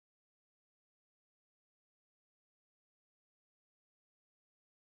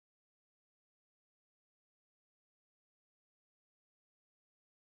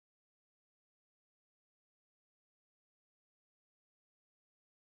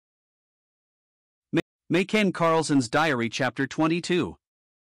Mayken Carlson's Diary, Chapter 22.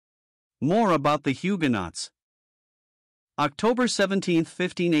 More about the Huguenots. October 17,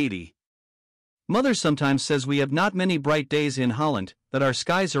 1580. Mother sometimes says we have not many bright days in Holland, that our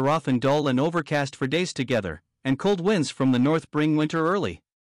skies are often dull and overcast for days together, and cold winds from the north bring winter early.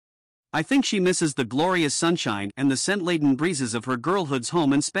 I think she misses the glorious sunshine and the scent-laden breezes of her girlhood's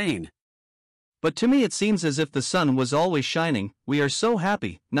home in Spain. But to me it seems as if the sun was always shining. We are so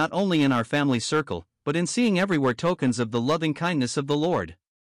happy, not only in our family circle, but in seeing everywhere tokens of the loving kindness of the Lord.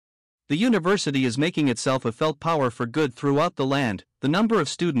 The university is making itself a felt power for good throughout the land. The number of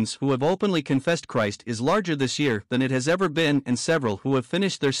students who have openly confessed Christ is larger this year than it has ever been, and several who have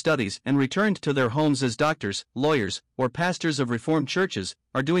finished their studies and returned to their homes as doctors, lawyers, or pastors of Reformed churches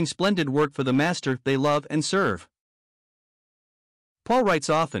are doing splendid work for the Master they love and serve. Paul writes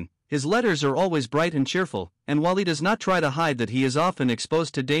often. His letters are always bright and cheerful, and while he does not try to hide that he is often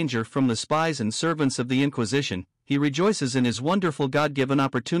exposed to danger from the spies and servants of the Inquisition, he rejoices in his wonderful God-given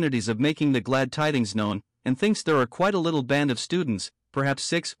opportunities of making the glad tidings known, and thinks there are quite a little band of students, perhaps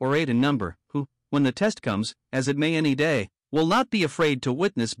 6 or 8 in number, who, when the test comes, as it may any day, will not be afraid to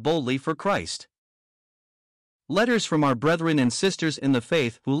witness boldly for Christ. Letters from our brethren and sisters in the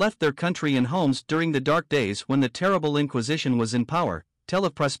faith who left their country and homes during the dark days when the terrible Inquisition was in power, tell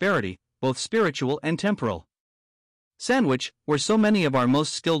of prosperity, both spiritual and temporal. Sandwich, where so many of our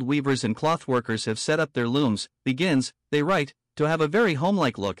most skilled weavers and cloth workers have set up their looms, begins, they write, to have a very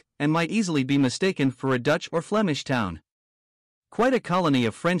homelike look, and might easily be mistaken for a Dutch or Flemish town. Quite a colony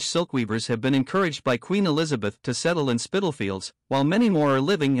of French silk weavers have been encouraged by Queen Elizabeth to settle in Spitalfields, while many more are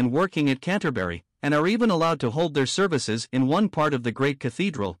living and working at Canterbury, and are even allowed to hold their services in one part of the great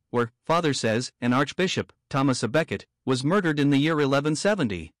cathedral, where, father says, an Archbishop, Thomas à Becket, was murdered in the year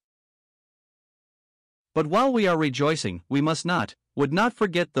 1170. But while we are rejoicing, we would not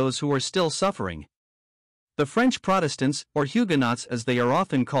forget those who are still suffering. The French Protestants, or Huguenots as they are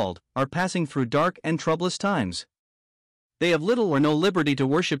often called, are passing through dark and troublous times. They have little or no liberty to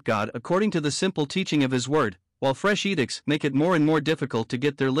worship God according to the simple teaching of His Word, while fresh edicts make it more and more difficult to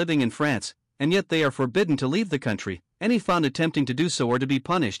get their living in France, and yet they are forbidden to leave the country. Any found attempting to do so are to be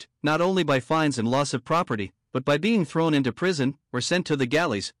punished, not only by fines and loss of property, but by being thrown into prison, or sent to the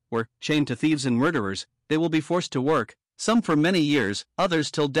galleys, where, chained to thieves and murderers, they will be forced to work, some for many years, others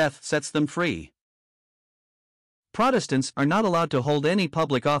till death sets them free. Protestants are not allowed to hold any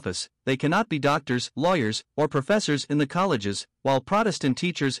public office. They cannot be doctors, lawyers, or professors in the colleges, while Protestant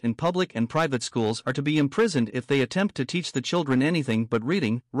teachers in public and private schools are to be imprisoned if they attempt to teach the children anything but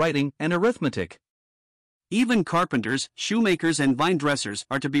reading, writing, and arithmetic. Even carpenters, shoemakers, and vine dressers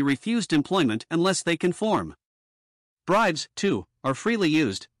are to be refused employment unless they conform. Bribes, too, are freely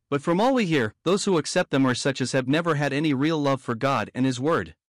used, but from all we hear, those who accept them are such as have never had any real love for God and His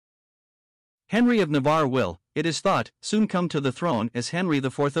Word. Henry of Navarre will, it is thought, soon come to the throne as Henry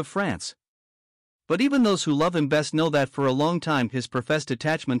IV of France. But even those who love him best know that for a long time his professed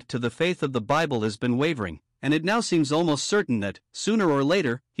attachment to the faith of the Bible has been wavering, and it now seems almost certain that, sooner or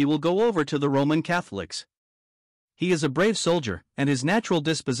later, he will go over to the Roman Catholics. He is a brave soldier, and his natural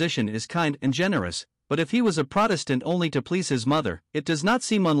disposition is kind and generous, but if he was a Protestant only to please his mother, it does not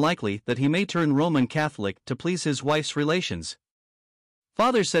seem unlikely that he may turn Roman Catholic to please his wife's relations.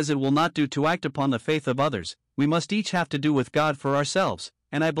 Father says it will not do to act upon the faith of others, we must each have to do with God for ourselves,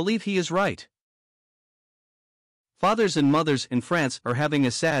 and I believe he is right. Fathers and mothers in France are having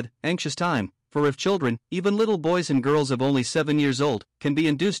a sad, anxious time, for if children, even little boys and girls of only 7 years old, can be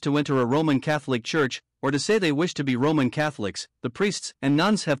induced to enter a Roman Catholic church, or to say they wish to be Roman Catholics, the priests and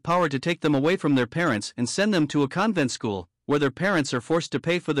nuns have power to take them away from their parents and send them to a convent school, where their parents are forced to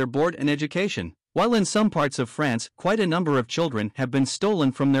pay for their board and education, while in some parts of France quite a number of children have been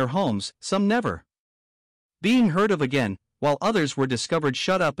stolen from their homes, some never being heard of again, while others were discovered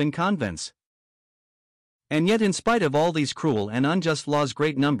shut up in convents. And yet in spite of all these cruel and unjust laws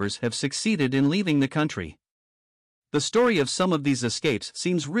great numbers have succeeded in leaving the country. The story of some of these escapes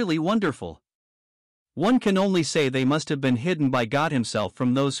seems really wonderful. One can only say they must have been hidden by God Himself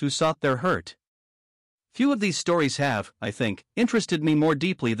from those who sought their hurt. Few of these stories have, I think, interested me more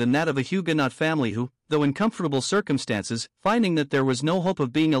deeply than that of a Huguenot family who, though in comfortable circumstances, finding that there was no hope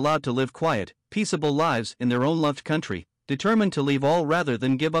of being allowed to live quiet, peaceable lives in their own loved country, determined to leave all rather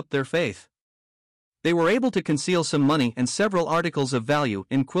than give up their faith. They were able to conceal some money and several articles of value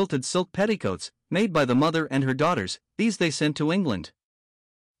in quilted silk petticoats, made by the mother and her daughters. These they sent to England.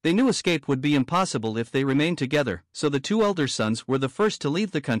 They knew escape would be impossible if they remained together, so the 2 elder sons were the first to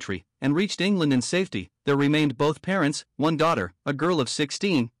leave the country, and reached England in safety. There remained both parents, 1 daughter, a girl of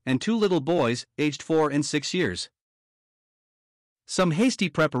 16, and 2 little boys, aged 4 and 6 years. Some hasty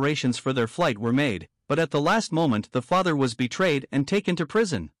preparations for their flight were made, but at the last moment the father was betrayed and taken to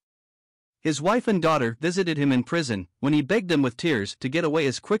prison. His wife and daughter visited him in prison, when he begged them with tears to get away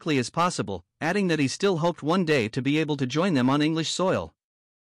as quickly as possible, adding that he still hoped one day to be able to join them on English soil.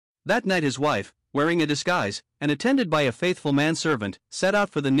 That night his wife, wearing a disguise, and attended by a faithful manservant, set out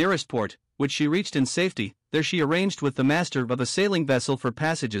for the nearest port, which she reached in safety. There she arranged with the master of a sailing vessel for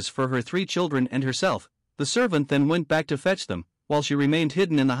passages for her 3 children and herself. The servant then went back to fetch them, while she remained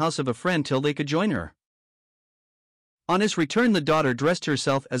hidden in the house of a friend till they could join her. On his return the daughter dressed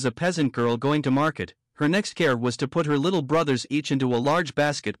herself as a peasant girl going to market. Her next care was to put her little brothers each into a large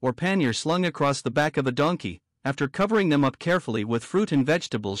basket or pannier slung across the back of a donkey. After covering them up carefully with fruit and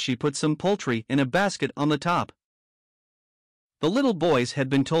vegetables, she put some poultry in a basket on the top. The little boys had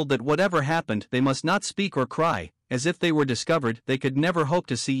been told that whatever happened they must not speak or cry, as if they were discovered they could never hope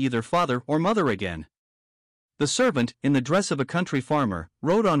to see either father or mother again. The servant, in the dress of a country farmer,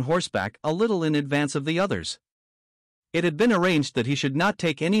 rode on horseback a little in advance of the others. It had been arranged that he should not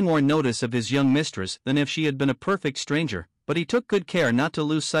take any more notice of his young mistress than if she had been a perfect stranger, but he took good care not to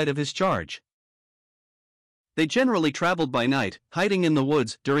lose sight of his charge. They generally traveled by night, hiding in the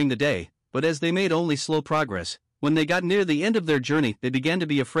woods during the day, but as they made only slow progress, when they got near the end of their journey they began to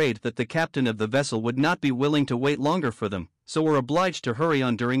be afraid that the captain of the vessel would not be willing to wait longer for them, so were obliged to hurry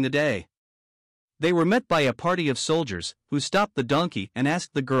on during the day. They were met by a party of soldiers, who stopped the donkey and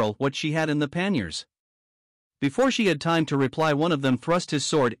asked the girl what she had in the panniers. Before she had time to reply, one of them thrust his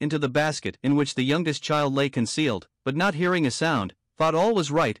sword into the basket in which the youngest child lay concealed, but not hearing a sound, thought all was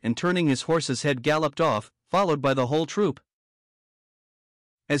right and turning his horse's head galloped off, followed by the whole troop.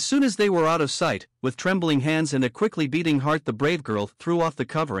 As soon as they were out of sight, with trembling hands and a quickly beating heart the brave girl threw off the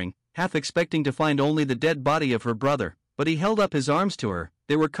covering, half expecting to find only the dead body of her brother, but he held up his arms to her.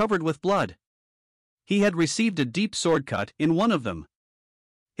 They were covered with blood. He had received a deep sword cut in one of them.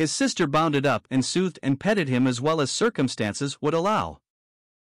 His sister bound up and soothed and petted him as well as circumstances would allow.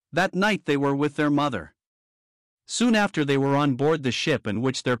 That night they were with their mother. Soon after they were on board the ship in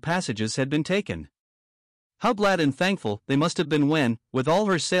which their passages had been taken. How glad and thankful they must have been when, with all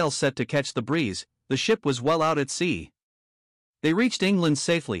her sails set to catch the breeze, the ship was well out at sea. They reached England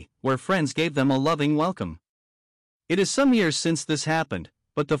safely, where friends gave them a loving welcome. It is some years since this happened,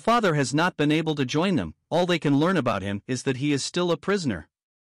 but the father has not been able to join them. All they can learn about him is that he is still a prisoner.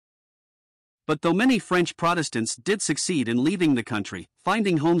 But though many French Protestants did succeed in leaving the country,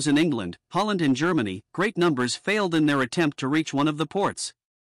 finding homes in England, Holland and Germany, great numbers failed in their attempt to reach one of the ports.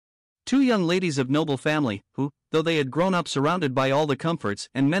 2 young ladies of noble family, who, though they had grown up surrounded by all the comforts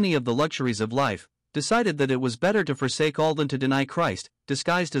and many of the luxuries of life, decided that it was better to forsake all than to deny Christ,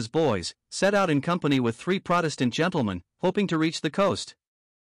 disguised as boys, set out in company with 3 Protestant gentlemen, hoping to reach the coast.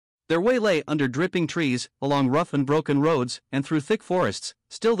 Their way lay under dripping trees, along rough and broken roads, and through thick forests.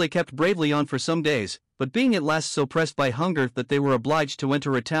 Still they kept bravely on for some days, but being at last so pressed by hunger that they were obliged to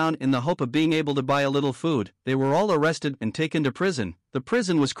enter a town in the hope of being able to buy a little food, they were all arrested and taken to prison. The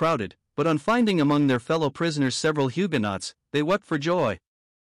prison was crowded, but on finding among their fellow prisoners several Huguenots, they wept for joy.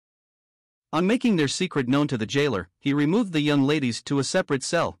 On making their secret known to the jailer, he removed the young ladies to a separate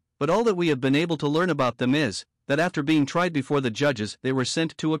cell, but all that we have been able to learn about them is, that after being tried before the judges they were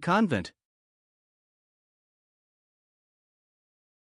sent to a convent.